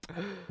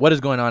What is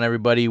going on,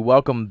 everybody?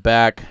 Welcome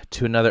back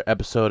to another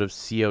episode of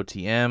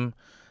COTM.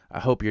 I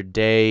hope your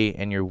day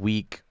and your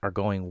week are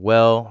going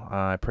well.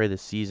 I pray the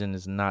season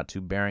is not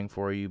too bearing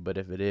for you, but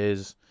if it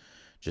is,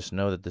 just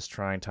know that this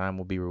trying time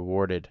will be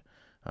rewarded.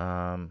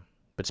 But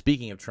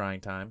speaking of trying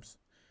times,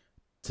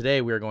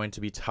 today we are going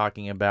to be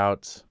talking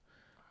about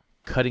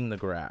cutting the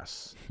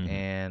grass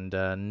and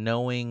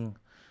knowing.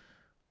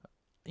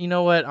 You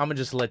know what? I'm gonna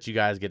just let you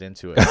guys get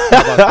into it. How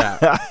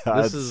about that?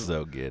 That's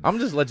so good. I'm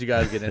just let you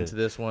guys get into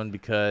this one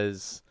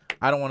because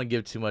I don't want to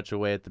give too much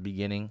away at the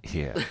beginning.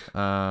 Yeah.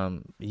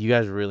 You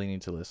guys really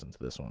need to listen to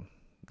this one.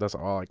 That's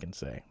all I can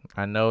say.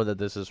 I know that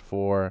this is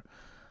for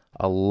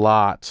a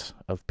lot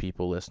of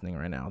people listening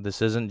right now.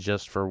 This isn't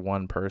just for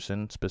one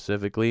person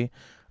specifically.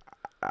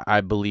 I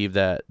believe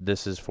that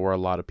this is for a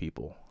lot of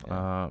people.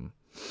 Yeah.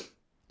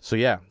 So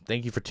yeah,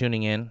 thank you for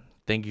tuning in.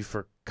 Thank you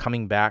for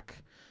coming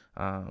back.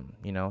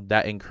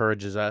 That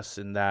encourages us,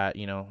 and that,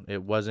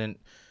 it wasn't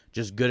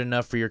just good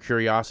enough for your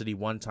curiosity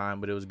one time,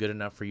 but it was good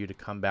enough for you to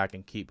come back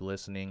and keep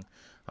listening.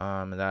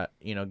 And that,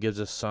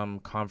 gives us some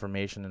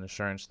confirmation and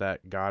assurance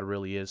that God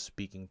really is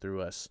speaking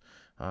through us.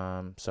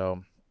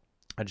 So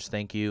I just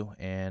thank you,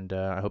 and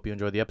I hope you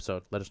enjoy the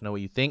episode. Let us know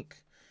what you think.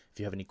 If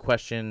you have any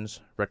questions,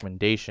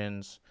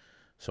 recommendations,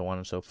 so on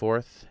and so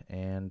forth.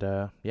 And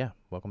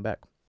welcome back.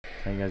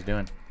 How you guys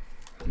doing?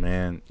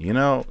 Man,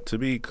 to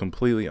be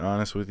completely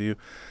honest with you,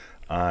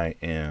 I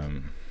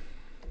am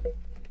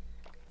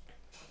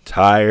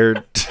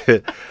tired.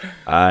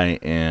 I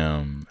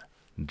am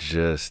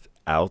just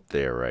out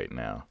there right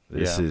now.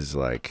 This is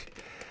like,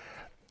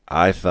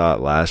 I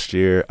thought last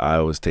year I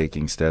was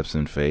taking steps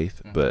in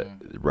faith, but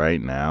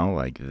right now,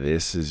 like,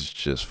 this is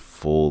just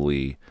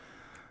fully,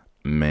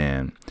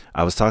 man.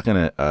 I was talking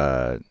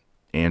to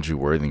Andrew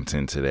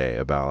Worthington today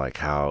about like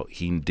how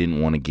he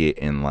didn't want to get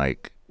in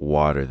like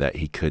water that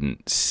he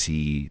couldn't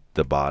see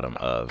the bottom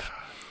of.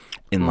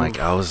 And like,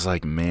 I was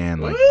like,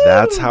 man, like,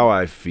 that's how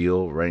I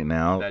feel right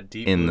now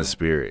in the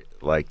spirit.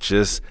 Like,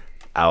 just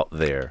out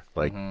there,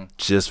 like,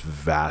 just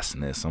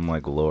vastness. I'm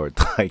like, Lord,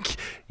 like,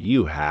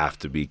 you have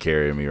to be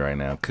carrying me right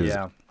now, because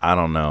I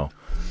don't know.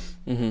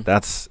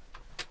 That's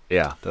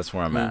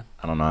where I'm at.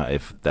 I don't know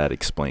if that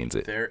explains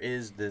it. There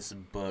is this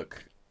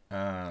book,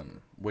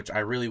 which I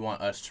really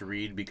want us to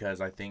read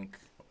because I think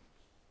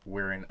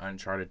we're in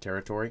uncharted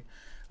territory.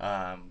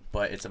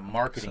 But it's a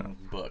marketing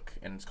book,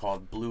 and it's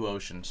called Blue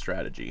Ocean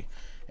Strategy.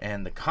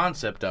 And the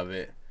concept of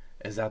it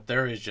is that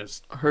there is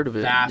just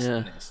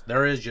vastness.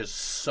 There is just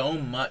so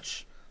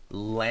much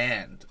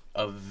land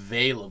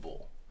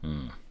available,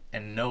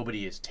 and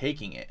nobody is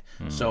taking it.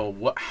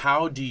 So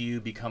how do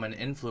you become an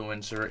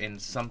influencer in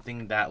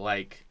something that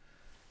like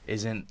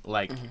isn't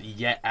like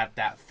yet at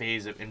that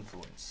phase of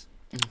influence?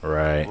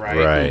 Right.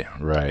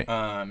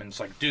 And it's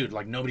like, dude,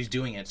 like, nobody's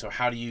doing it. So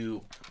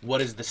what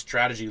does the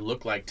strategy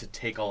look like to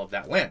take all of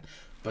that land?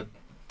 But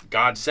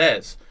God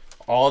says,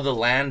 all the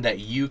land that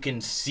you can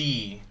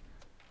see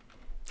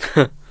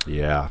is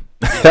yours.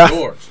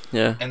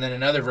 Yeah. And then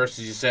in other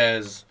verses he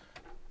says,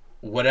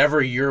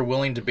 whatever you're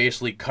willing to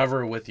basically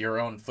cover with your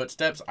own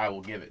footsteps, I will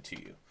give it to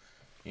you.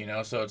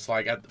 So it's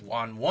like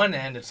on one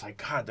end, it's like,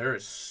 God, there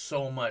is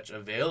so much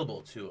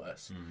available to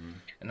us.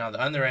 And on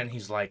the other end,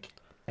 he's like,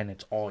 and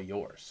it's all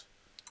yours.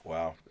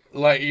 Wow.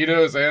 Like, you know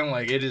what I'm saying?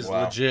 Like, it is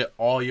legit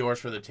all yours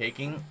for the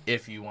taking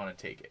if you want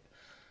to take it.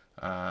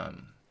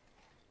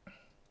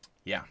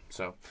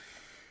 So.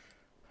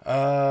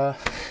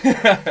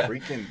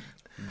 Freaking.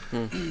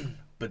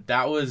 But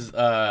that was,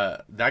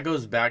 that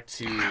goes back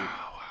to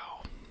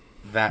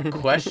that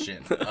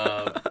question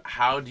of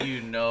how do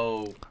you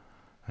know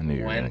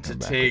when to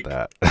take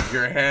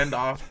your hand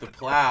off the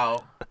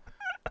plow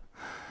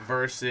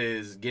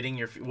versus getting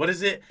your feet. What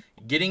is it?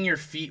 Getting your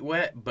feet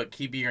wet, but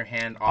keeping your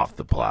hand off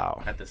the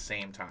plow at the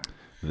same time.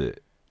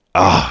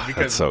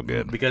 That's so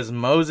good. Because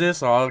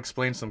Moses, I'll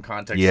explain some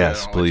context.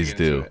 Yes, please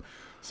do.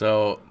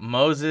 So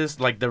Moses,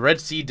 like, the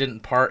Red Sea didn't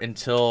part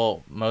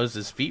until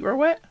Moses' feet were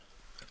wet?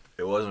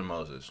 It wasn't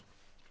Moses.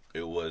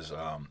 It was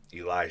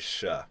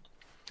Elisha.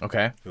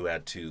 Okay. Who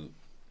had to...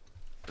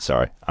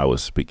 Sorry, I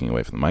was speaking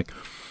away from the mic.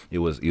 It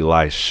was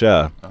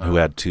Elisha who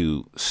had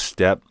to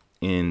step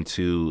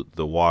into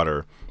the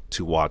water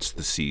to watch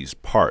the seas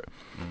part,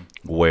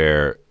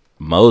 where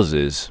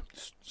Moses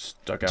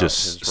stick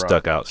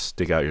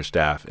out your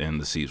staff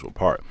and the seas will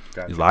part.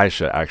 Gotcha.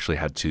 Elisha actually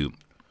had to,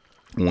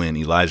 when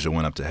Elijah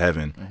went up to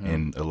heaven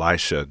and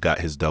Elisha got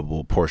his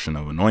double portion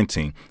of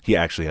anointing, he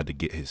actually had to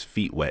get his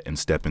feet wet and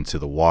step into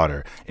the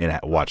water and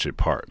watch it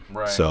part.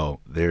 Right. So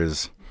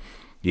there's...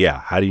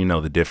 how do you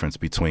know the difference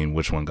between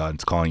which one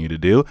God's calling you to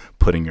do,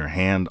 putting your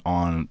hand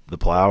on the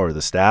plow or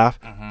the staff,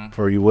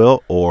 for you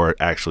will, or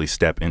actually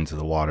step into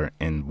the water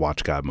and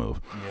watch God move?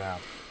 Yeah,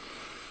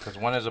 because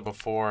one is a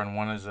before and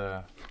one is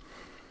an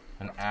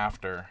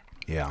after.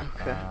 Yeah.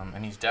 Okay.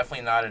 And he's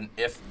definitely not an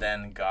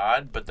if-then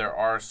God, but there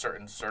are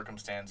certain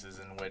circumstances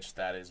in which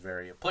that is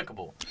very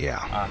applicable.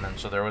 Yeah. And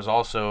so there was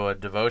also a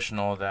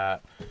devotional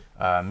that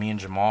me and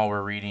Jamal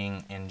were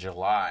reading in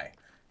July.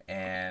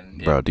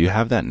 And bro, do you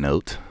have that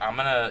note?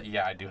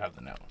 I do have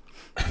the note.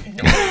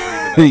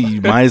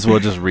 You might as well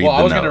just read well, the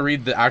I was note. gonna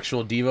read the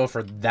actual Devo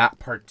for that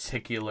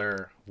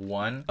particular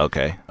one.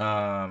 Okay.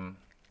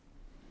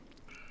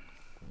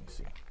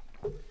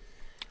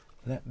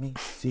 Let me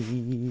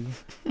see.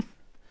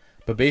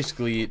 But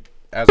basically,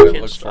 as I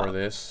looked stop. for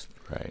this,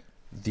 Right.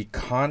 the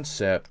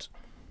concept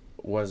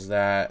was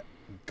that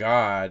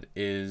God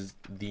is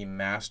the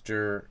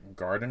master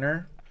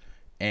gardener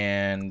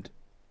and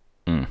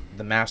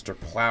the master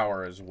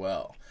plower as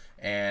well.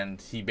 And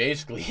he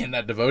basically, in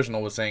that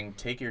devotional, was saying,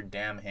 take your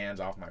damn hands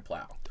off my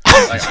plow.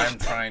 Like, I'm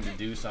trying to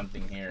do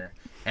something here.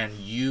 And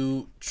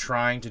you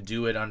trying to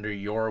do it under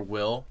your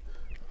will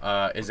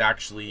is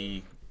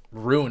actually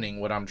ruining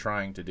what I'm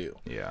trying to do.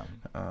 Yeah.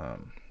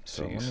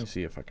 So let me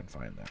see if I can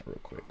find that real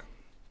quick.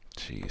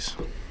 Jeez.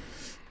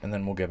 And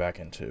then we'll get back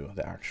into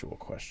the actual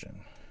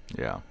question.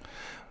 Yeah.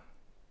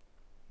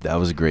 That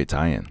was a great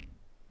tie-in.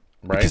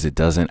 Right? Because it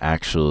doesn't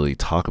actually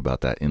talk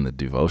about that in the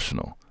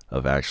devotional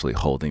of actually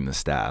holding the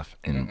staff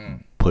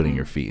and putting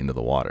your feet into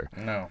the water.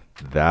 No.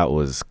 That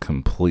was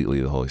completely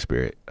the Holy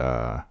Spirit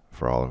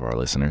for all of our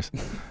listeners.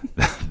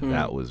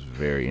 That was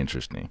very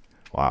interesting.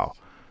 Wow.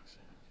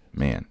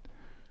 Man.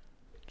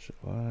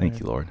 July. Thank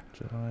you, Lord.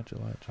 July.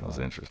 That was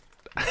interesting.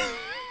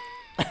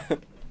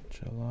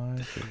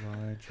 July.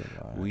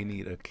 We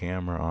need a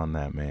camera on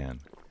that man.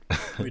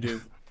 We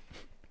do.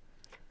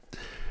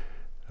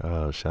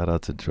 Oh, shout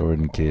out to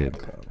Jordan Kidd.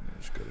 Let me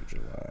just go to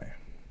July.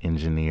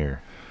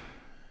 Engineer,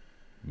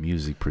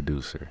 music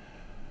producer,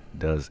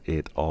 does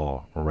it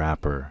all,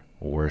 rapper,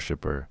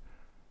 worshiper.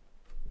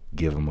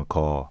 Give him a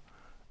call.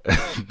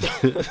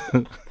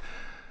 But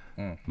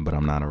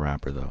I'm not a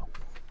rapper though.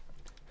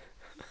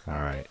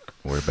 All right,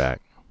 we're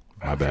back.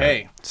 My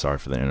Okay. bad. Sorry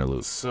for the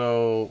interlude.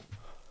 So,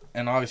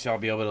 and obviously I'll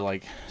be able to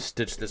like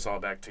stitch this all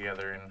back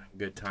together in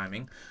good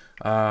timing.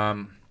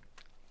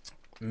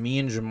 Me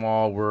and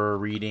Jamal were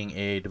reading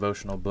a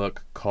devotional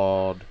book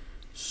called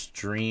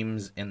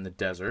Streams in the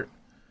Desert.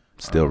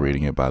 Still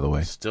reading it, by the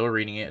way. Still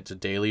reading it. It's a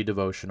daily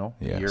devotional,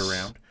 Yes.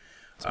 year-round.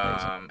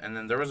 And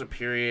then there was a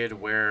period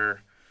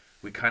where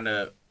we kind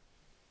of,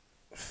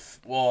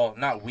 well,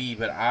 not we,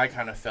 but I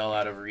kind of fell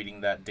out of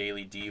reading that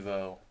daily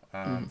devo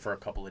for a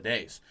couple of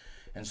days.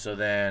 And so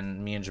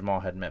then me and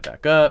Jamal had met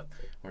back up.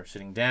 We were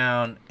sitting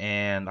down,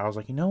 and I was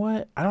like, you know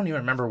what? I don't even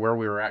remember where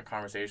we were at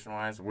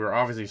conversation-wise. We were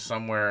obviously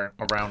somewhere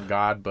around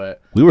God,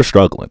 but... We were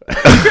struggling.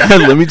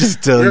 Let me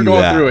just tell We were you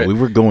going that. through it. We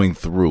were going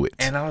through it.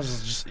 And I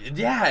was just...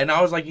 Yeah, and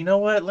I was like, you know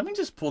what? Let me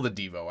just pull the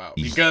devo out.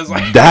 Because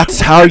like, That's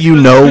how you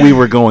know we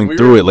were going we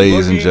through were it,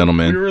 ladies and looking-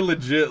 gentlemen. We were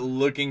legit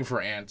looking for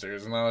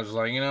answers. And I was just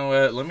like, you know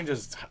what? Let me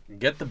just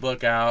get the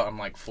book out. I'm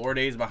like 4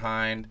 days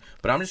behind.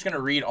 But I'm just going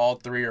to read all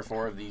 3 or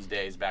 4 of these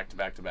days back to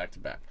back to back to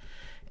back.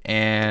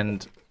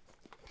 And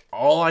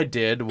all I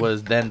did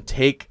was then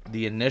take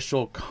the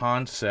initial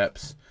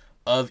concepts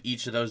of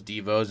each of those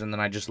devos, and then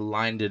I just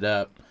lined it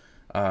up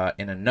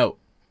in a note.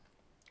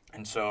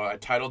 And so I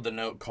titled the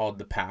note called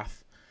The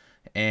Path.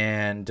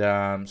 And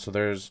so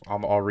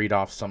I'll read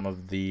off some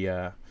of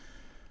the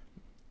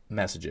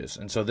messages.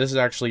 And so this is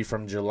actually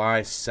from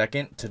July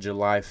 2nd to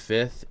July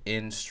 5th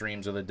in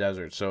Streams of the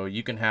Desert. So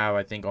you can have,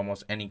 I think,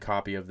 almost any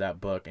copy of that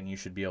book, and you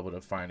should be able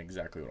to find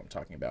exactly what I'm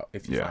talking about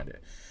if you find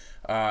it.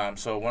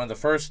 So one of the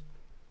first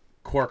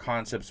core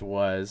concepts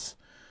was,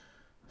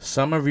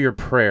 some of your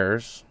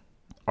prayers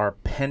are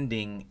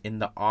pending in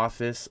the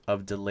office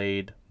of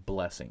delayed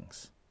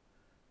blessings.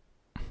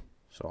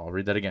 So I'll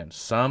read that again.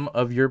 Some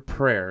of your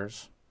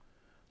prayers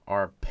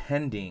are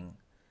pending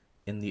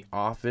in the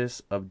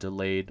office of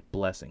delayed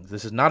blessings.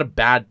 This is not a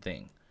bad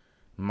thing,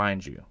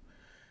 mind you.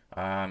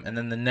 And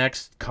then the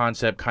next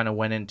concept kind of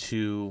went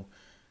into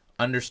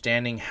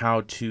understanding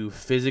how to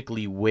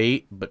physically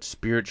wait but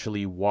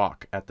spiritually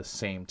walk at the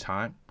same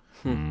time.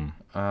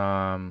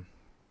 The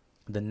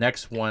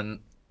next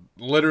one,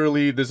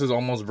 literally, this is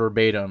almost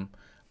verbatim.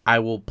 I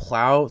will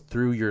plow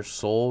through your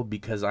soul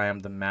because I am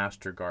the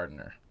master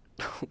gardener.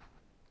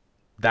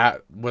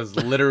 That was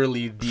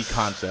literally the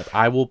concept.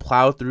 I will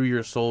plow through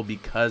your soul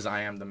because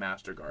I am the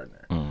master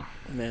gardener.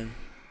 Man.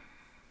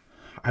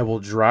 I will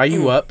dry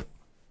you up,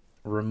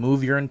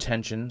 remove your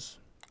intentions,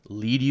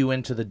 lead you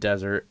into the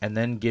desert, and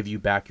then give you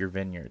back your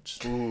vineyards.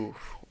 Ooh.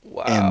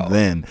 Wow. And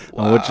then,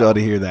 I want y'all to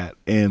hear that.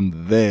 And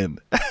then,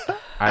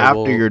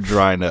 after you're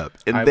drying up,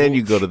 and then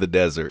you go to the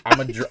desert. I'm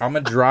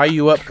gonna dry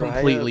you up Dry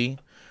completely.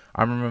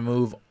 I'm gonna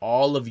remove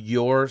all of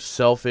your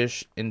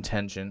selfish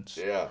intentions.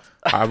 Yeah.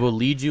 I will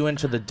lead you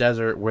into the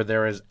desert where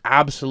there is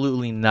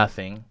absolutely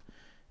nothing,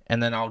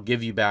 and then I'll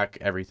give you back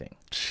everything,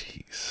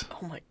 Jeez.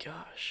 Oh my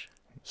gosh.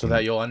 so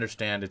that you'll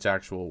understand its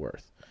actual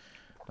worth.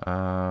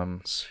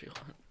 And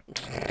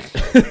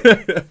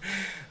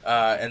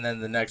then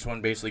the next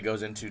one basically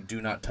goes into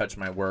do not touch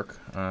my work.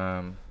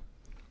 Do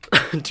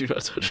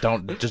not touch.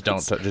 Don't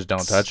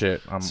touch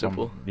it.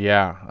 Simple.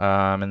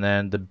 And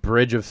then the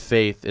bridge of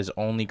faith is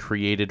only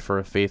created for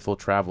a faithful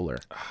traveler.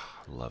 I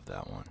love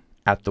that one.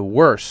 At the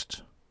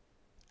worst,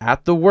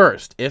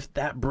 if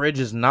that bridge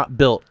is not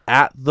built,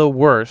 at the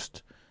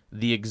worst,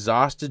 the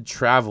exhausted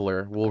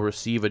traveler will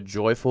receive a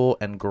joyful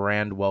and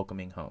grand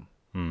welcoming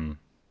home.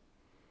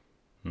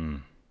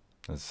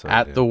 That's so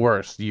At good. the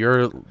worst,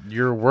 your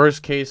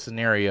worst case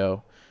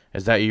scenario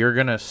is that you're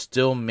gonna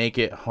still make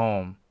it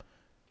home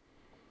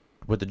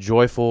with a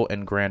joyful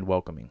and grand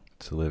welcoming.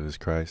 To live is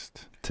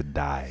Christ, to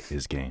die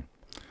is gain.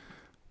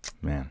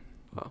 Man,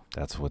 Wow.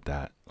 that's what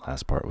that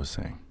last part was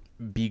saying.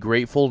 Be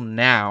grateful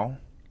now,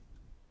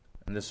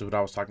 and this is what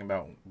I was talking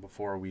about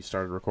before we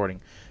started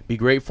recording. Be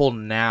grateful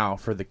now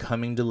for the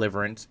coming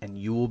deliverance, and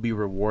you will be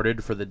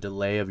rewarded for the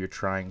delay of your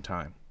trying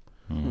time.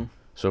 Mm.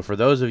 So for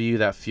those of you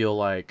that feel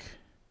like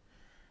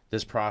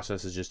this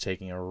process is just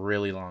taking a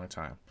really long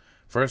time,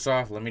 first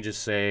off, let me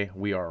just say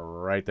we are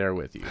right there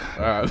with you.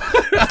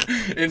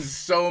 In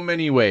so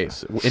many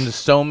ways. In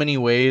so many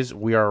ways,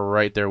 we are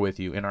right there with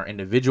you in our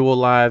individual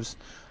lives,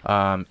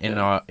 in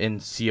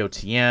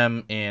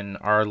COTM, in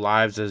our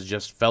lives as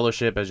just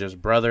fellowship, as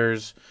just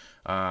brothers,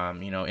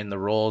 in the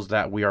roles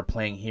that we are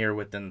playing here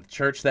within the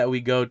church that we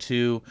go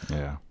to.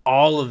 Yeah.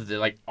 All of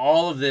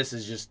this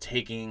is just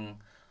taking.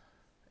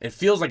 It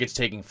feels like it's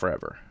taking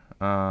forever.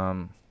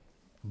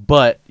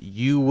 But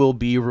you will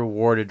be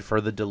rewarded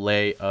for the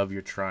delay of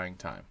your trying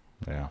time.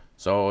 Yeah.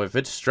 So if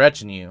it's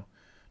stretching you,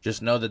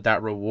 just know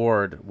that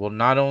reward will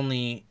not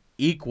only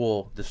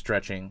equal the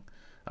stretching,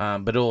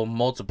 but it will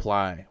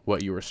multiply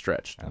what you were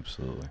stretched.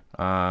 Absolutely.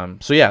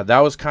 So yeah, that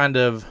was kind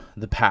of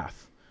the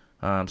path.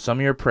 Some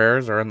of your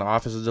prayers are in the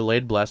office of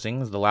delayed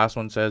blessings. The last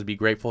one says, be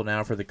grateful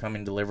now for the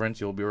coming deliverance.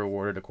 You'll be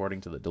rewarded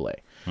according to the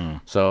delay.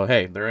 So,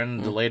 hey, they're in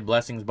the delayed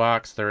blessings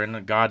box. They're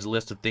in God's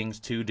list of things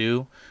to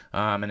do.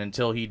 And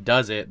until he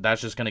does it, that's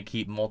just going to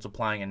keep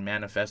multiplying and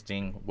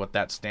manifesting what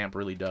that stamp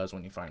really does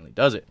when he finally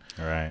does it.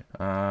 All right.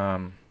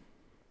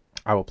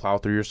 I will plow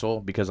through your soul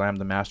because I am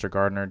the master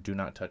gardener. Do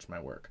not touch my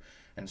work.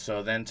 And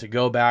so then to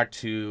go back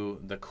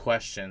to the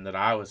question that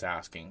I was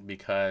asking,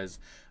 because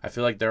I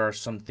feel like there are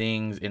some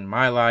things in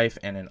my life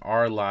and in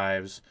our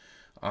lives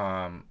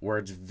where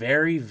it's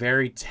very,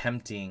 very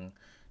tempting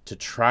to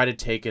try to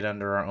take it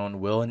under our own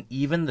will in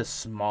even the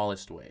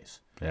smallest ways.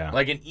 Yeah.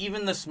 Like in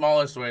even the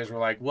smallest ways, we're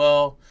like,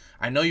 well,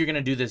 I know you're going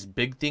to do this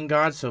big thing,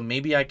 God, so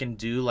maybe I can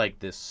do like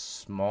this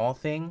small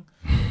thing.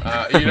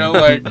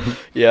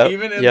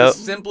 Even in the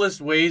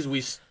simplest ways,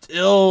 we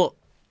still...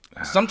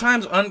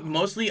 Sometimes,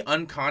 mostly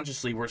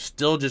unconsciously, we're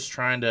still just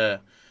trying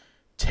to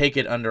take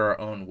it under our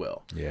own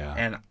will. Yeah.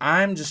 And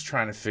I'm just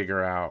trying to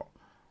figure out,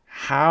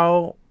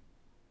 how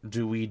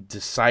do we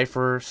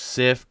decipher,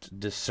 sift,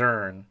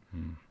 discern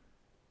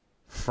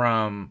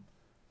from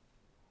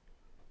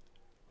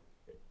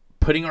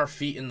putting our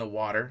feet in the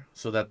water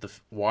so that the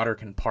water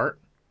can part,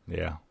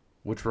 Yeah.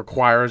 which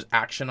requires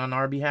action on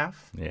our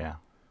behalf, Yeah.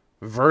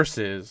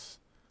 versus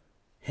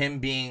him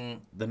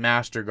being the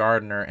master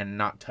gardener and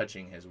not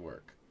touching his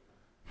work?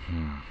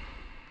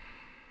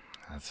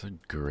 That's a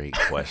great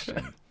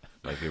question.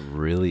 Like, it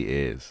really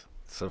is.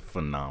 It's a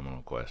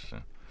phenomenal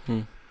question.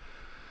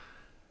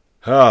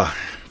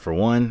 For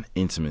one,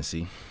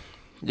 intimacy.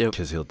 Yep.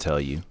 Because he'll tell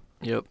you.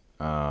 Yep.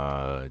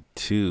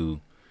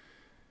 Two,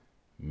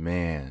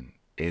 man,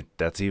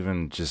 that's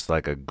even just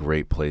like a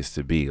great place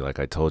to be. Like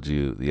I told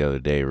you the other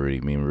day,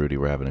 Rudy, me and Rudy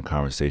were having a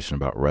conversation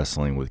about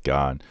wrestling with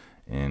God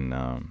and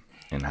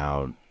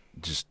how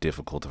just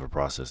difficult of a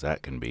process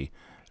that can be.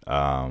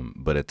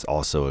 But it's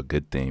also a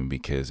good thing,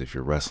 because if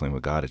you're wrestling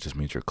with God, it just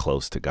means you're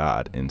close to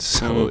God. And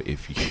so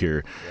if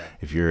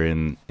you're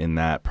in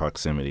that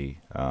proximity,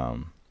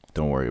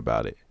 don't worry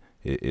about it.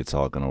 It's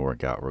all going to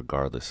work out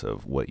regardless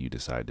of what you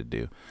decide to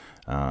do.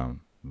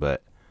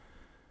 But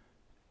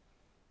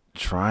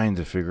trying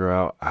to figure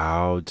out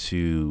how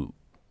to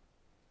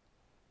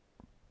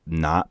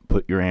not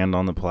put your hand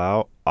on the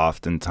plow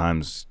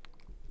oftentimes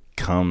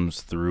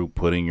comes through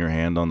putting your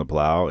hand on the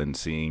plow and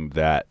seeing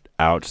that,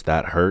 ouch,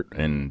 that hurt,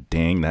 and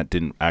dang, that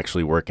didn't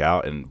actually work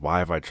out, and why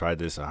have I tried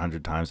this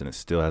 100 times and it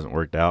still hasn't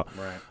worked out?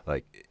 Right.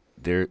 Like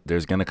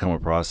there's going to come a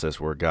process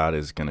where God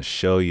is going to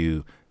show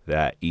you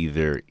that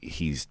either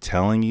he's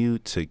telling you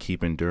to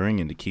keep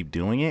enduring and to keep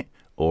doing it,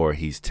 or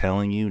he's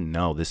telling you,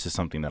 no, this is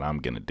something that I'm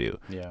going to do.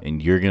 Yeah.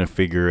 And you're going to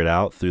figure it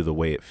out through the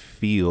way it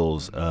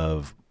feels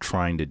of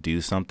trying to do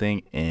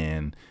something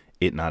and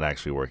it not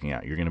actually working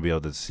out. You're going to be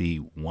able to see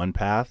one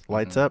path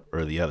lights up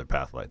or the other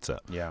path lights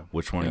up. Yeah.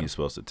 Which one are you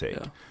supposed to take?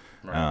 Yeah.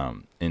 Right.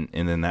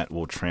 And then that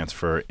will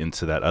transfer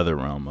into that other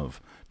realm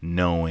of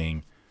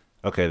knowing,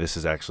 okay, this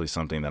is actually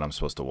something that I'm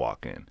supposed to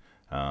walk in.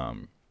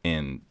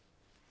 And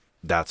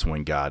that's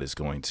when God is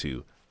going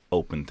to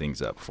open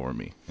things up for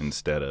me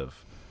instead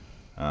of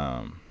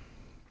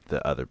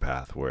the other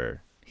path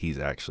where he's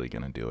actually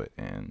going to do it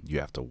and you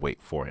have to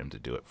wait for him to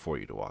do it for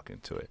you to walk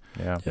into it.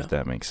 Yeah. If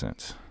that makes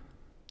sense.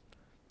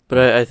 But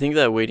I think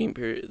that waiting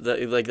period,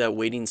 that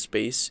waiting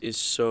space is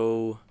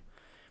so,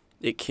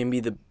 it can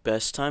be the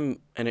best time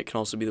and it can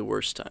also be the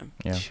worst time.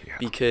 Yeah.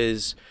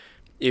 Because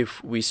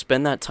if we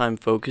spend that time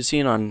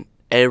focusing on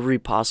every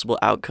possible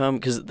outcome,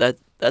 because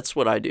that's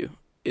what I do,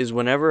 is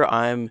whenever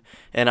I'm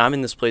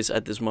in this place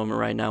at this moment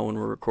right now when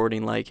we're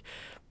recording, like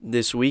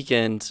this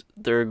weekend,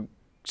 there are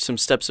some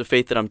steps of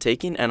faith that I'm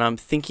taking, and I'm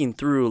thinking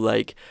through,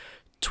 like,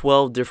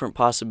 12 different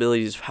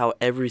possibilities of how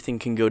everything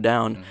can go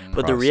down. Mhm.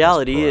 But the Process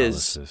reality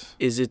paralysis.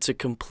 is it's a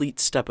complete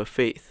step of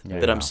faith Yeah.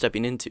 that I'm Yeah.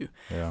 stepping into.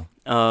 Yeah.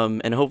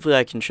 And hopefully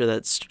I can share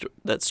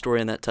that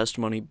story and that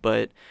testimony,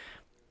 but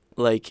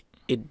like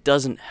it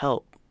doesn't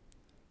help.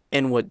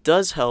 And what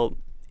does help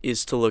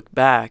is to look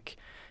back,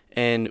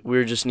 and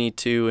we just need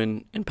to,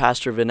 and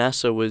Pastor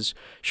Vanessa was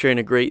sharing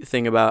a great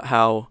thing about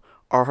how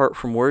our heart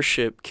from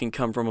worship can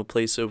come from a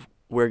place of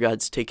where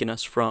God's taken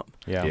us from.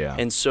 Yeah. Yeah.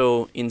 And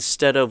so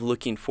instead of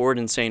looking forward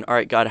and saying, all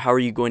right, God, how are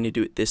you going to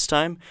do it this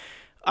time?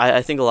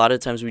 I think a lot of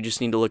times we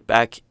just need to look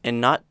back and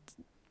not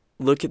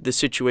look at the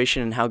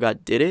situation and how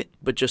God did it,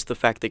 but just the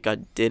fact that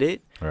God did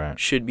it Right.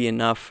 should be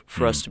enough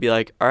for us to be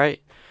like, all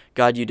right,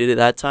 God, you did it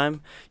that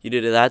time. You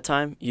did it that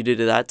time. You did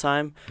it that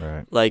time.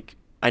 Right. Like,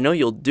 I know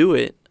you'll do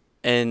it,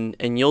 and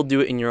you'll do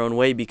it in your own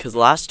way, because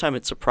last time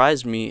it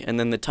surprised me, and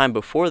then the time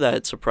before that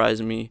it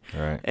surprised me.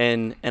 Right.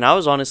 And I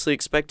was honestly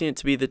expecting it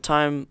to be the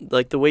time,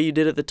 like the way you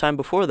did it the time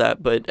before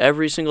that. But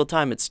every single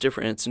time it's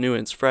different, it's new,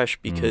 and it's fresh,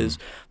 because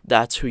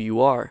that's who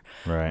you are.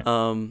 Right.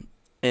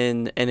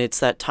 And it's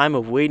that time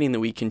of waiting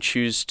that we can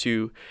choose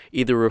to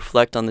either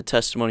reflect on the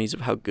testimonies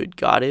of how good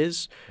God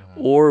is,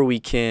 or we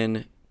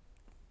can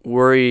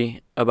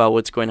worry about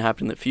what's going to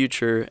happen in the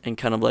future and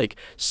kind of like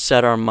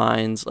set our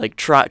minds, like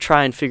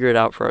try and figure it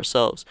out for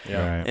ourselves.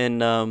 Yeah. Right.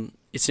 And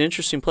it's an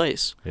interesting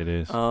place. It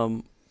is.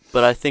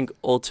 But I think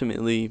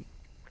ultimately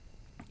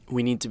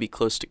we need to be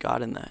close to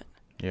God in that.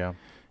 Yeah.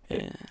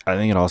 Yeah. I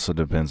think it also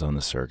depends on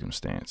the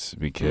circumstance,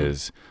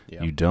 because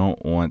Yeah. you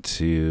don't want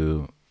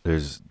to.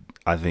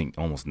 I think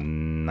almost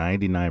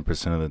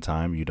 99% of the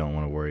time you don't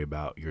want to worry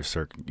about your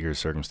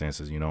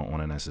circumstances. You don't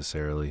want to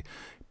necessarily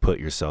put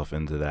yourself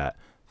into that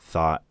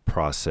thought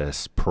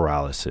process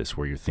paralysis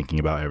where you're thinking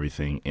about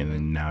everything and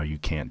then now you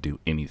can't do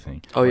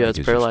anything. Oh yeah, it's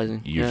Because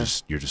paralyzing. You're Yeah,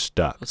 just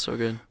stuck. that's so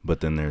good. But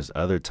then there's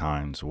other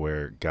times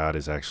where God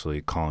is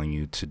actually calling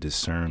you to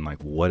discern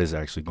like what is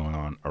actually going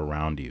on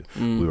around you.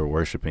 We were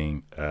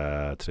worshiping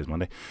today's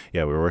Monday.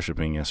 Yeah, we were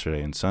worshiping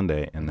yesterday and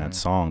Sunday, and that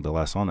song, the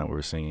last song that we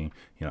were singing,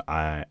 you know,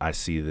 I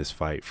see this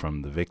fight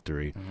from the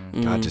victory.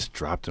 God just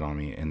dropped it on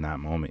me in that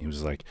moment. He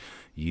was like,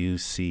 you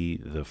see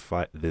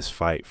this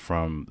fight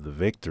from the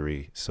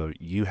victory, so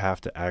you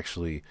have to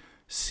actually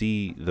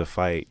see the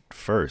fight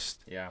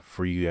first. Yeah.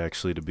 For you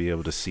actually to be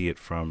able to see it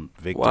from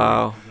victory.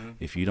 Wow.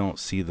 If you don't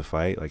see the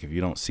fight, like if you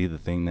don't see the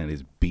thing that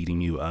is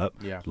beating you up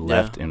Yeah.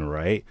 left and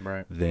right,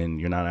 Right. then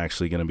you're not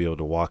actually going to be able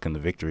to walk in the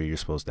victory you're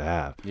supposed to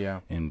have.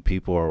 Yeah. And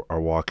people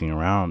are walking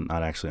around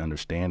not actually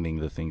understanding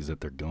the things that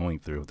they're going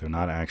through. They're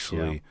not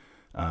actually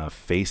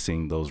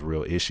facing those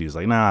real issues.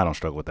 Like, nah, I don't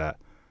struggle with that.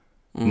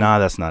 Nah,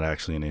 that's not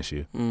actually an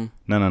issue. No.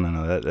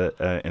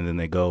 That and then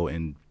they go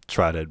and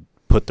try to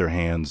put their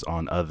hands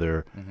on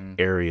other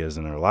areas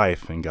in their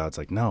life, and God's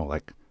like, no,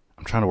 like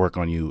I'm trying to work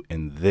on you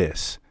in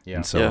this. Yeah.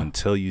 And so Yeah.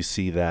 until you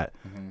see that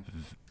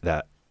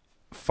that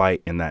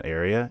fight in that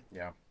area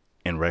Yeah.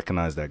 and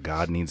recognize that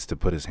God needs to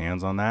put his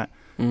hands on that,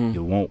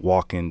 you won't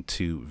walk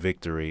into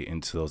victory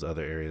into those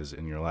other areas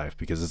in your life,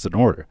 because it's an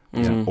order.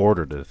 It's an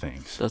order to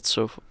things. That's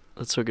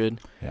so good.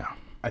 Yeah.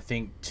 I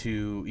think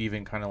to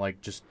even kind of like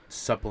just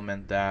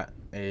supplement that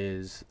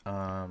is,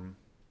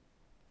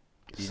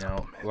 you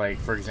know, like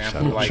for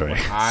example, Shout out like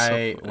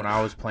Trey. when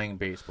I was playing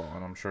baseball,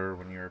 and I'm sure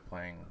when you were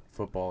playing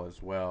football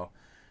as well,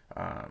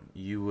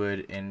 you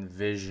would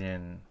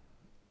envision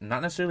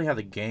not necessarily how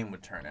the game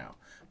would turn out,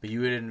 but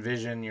you would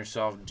envision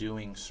yourself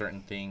doing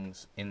certain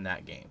things in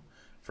that game,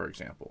 for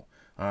example.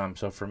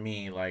 So for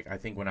me, like I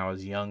think when I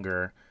was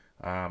younger,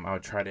 I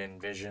would try to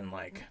envision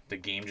like the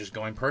game just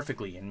going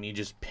perfectly and me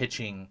just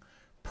pitching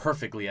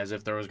perfectly as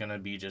if there was going to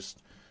be just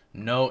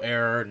no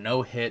error,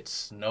 no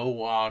hits, no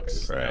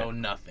walks, no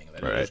nothing.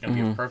 That it was just going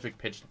to be a perfect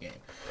pitched game.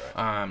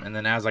 And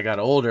then as I got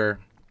older,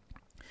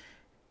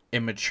 it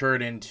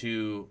matured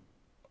into,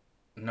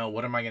 no,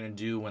 what am I going to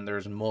do when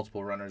there's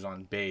multiple runners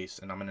on base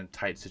and I'm in a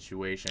tight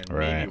situation?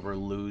 Right. Maybe we're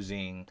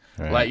losing.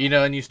 Right. Like, you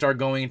know, and you start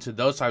going into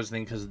those types of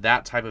things because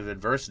that type of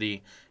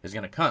adversity is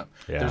going to come.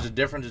 Yeah. There's a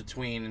difference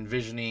between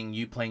envisioning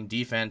you playing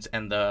defense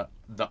and the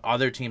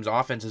other team's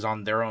offense is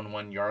on their own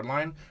 1 yard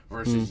line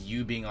versus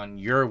you being on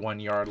your 1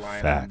 yard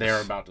line Facts. and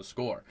they're about to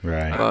score.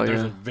 Right. Wow, There's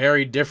yeah. a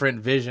very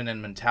different vision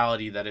and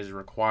mentality that is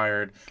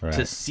required to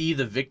Right. see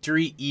the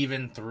victory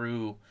even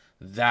through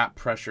that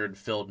pressured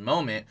filled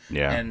moment.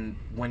 Yeah. And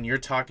when you're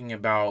talking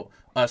about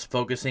us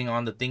focusing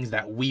on the things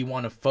that we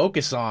want to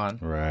focus on,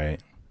 Right.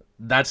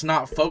 that's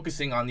not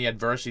focusing on the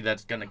adversity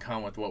that's going to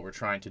come with what we're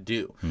trying to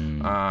do.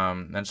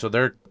 And so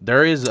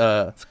there is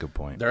That's a good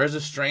point. there is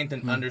a strength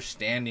in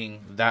understanding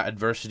that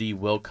adversity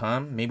will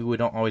come. Maybe we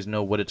don't always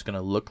know what it's going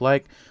to look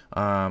like,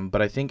 but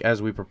I think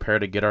as we prepare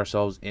to get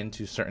ourselves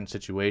into certain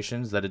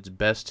situations, that it's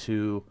best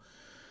to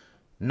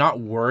not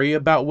worry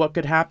about what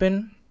could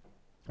happen,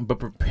 but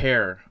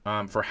prepare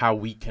for how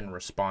we can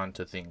respond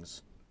to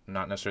things,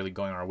 not necessarily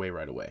going our way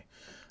right away.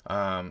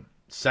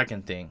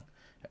 Second thing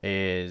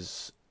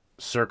is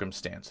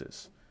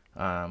circumstances,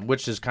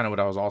 which is kind of what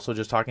I was also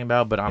just talking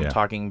about, but I'm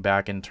talking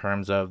back in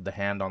terms of the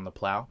hand on the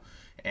plow.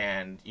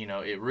 And, you know,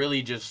 it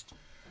really just,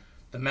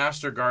 the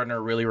master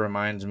gardener really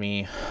reminds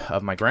me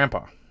of my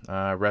grandpa.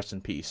 Rest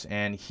in peace.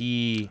 And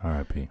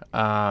R.I.P.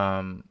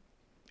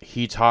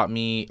 He taught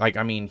me,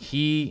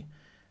 he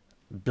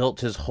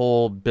built his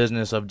whole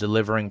business of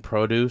delivering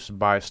produce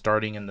by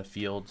starting in the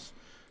fields,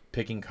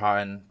 picking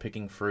cotton,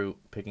 picking fruit,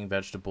 picking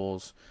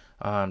vegetables,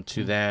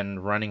 to then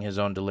running his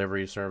own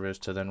delivery service,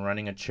 to then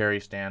running a cherry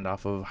stand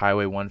off of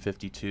Highway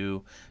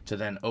 152, to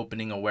then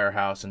opening a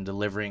warehouse and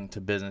delivering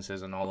to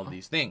businesses and all of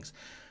these things.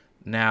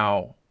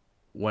 Now,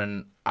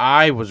 when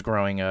I was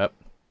growing up,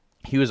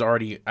 he was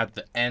already at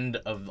the end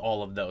of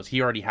all of those.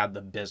 He already had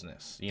the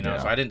business,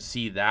 so I didn't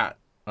see that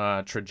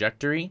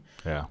trajectory.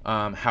 Yeah.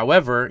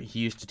 However, he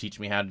used to teach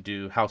me how to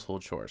do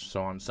household chores.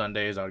 So on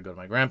Sundays, I would go to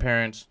my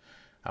grandparents.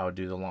 I would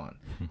do the lawn.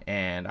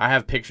 And I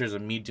have pictures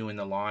of me doing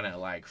the lawn at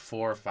like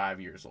 4 or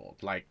 5 years old.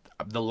 Like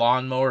the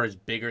lawnmower is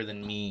bigger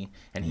than me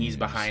and he's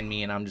behind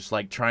me and I'm just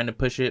like trying to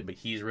push it, but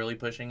he's really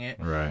pushing it.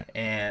 Right.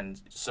 And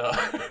so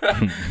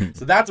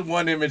so that's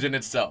one image in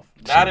itself.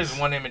 That is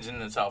one image in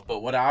itself.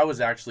 But what I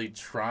was actually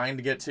trying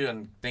to get to,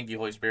 and thank you,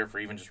 Holy Spirit, for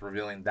even just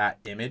revealing that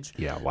image.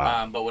 Yeah,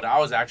 wow. But what I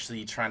was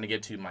actually trying to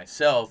get to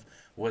myself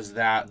was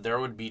that there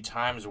would be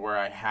times where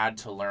I had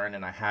to learn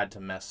and I had to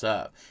mess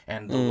up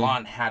and the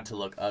lawn had to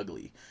look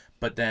ugly.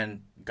 But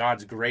then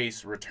God's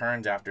grace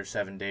returns after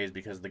 7 days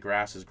because the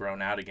grass has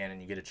grown out again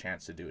and you get a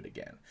chance to do it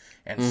again.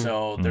 And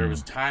so there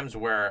was times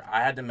where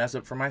I had to mess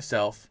up for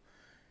myself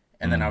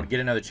and then I would get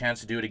another chance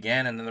to do it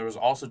again. And then there was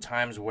also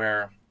times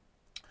where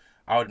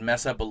I would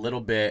mess up a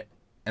little bit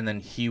and then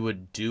he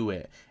would do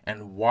it.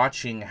 And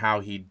watching how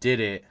he did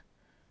it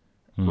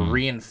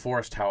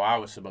reinforced how I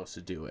was supposed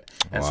to do it.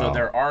 And so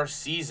there are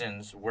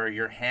seasons where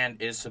your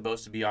hand is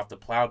supposed to be off the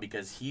plow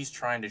because he's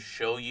trying to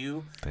show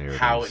you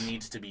how it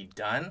needs to be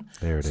done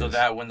so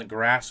that when the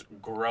grass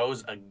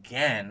grows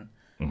again,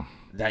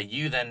 that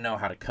you then know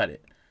how to cut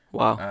it.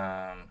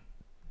 Wow.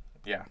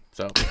 Yeah.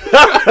 So.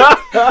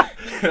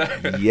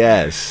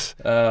 Yes.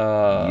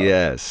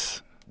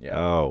 Yes. Yeah.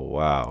 Oh,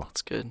 wow.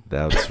 That's good.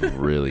 That's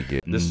really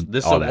good. This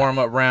is a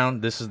warm-up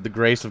round. This is the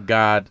grace of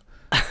God.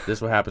 This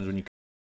is what happens when you